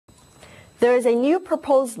There is a new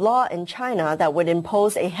proposed law in China that would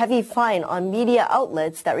impose a heavy fine on media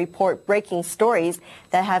outlets that report breaking stories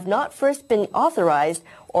that have not first been authorized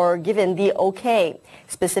or given the okay.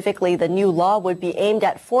 Specifically, the new law would be aimed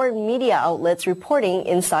at foreign media outlets reporting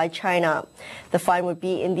inside China. The fine would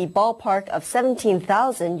be in the ballpark of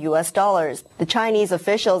 $17,000. The Chinese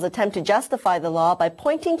officials attempt to justify the law by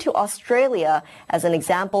pointing to Australia as an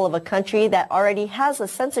example of a country that already has a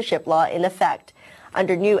censorship law in effect.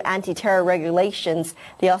 Under new anti-terror regulations,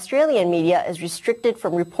 the Australian media is restricted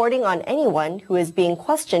from reporting on anyone who is being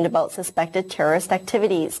questioned about suspected terrorist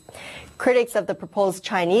activities. Critics of the proposed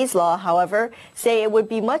Chinese law, however, say it would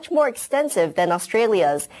be much more extensive than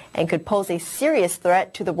Australia's and could pose a serious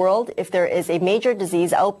threat to the world if there is a major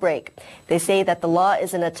disease outbreak. They say that the law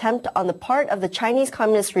is an attempt on the part of the Chinese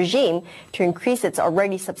Communist regime to increase its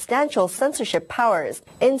already substantial censorship powers.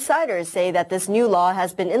 Insiders say that this new law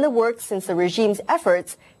has been in the works since the regime's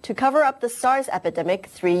efforts to cover up the SARS epidemic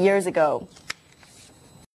 3 years ago.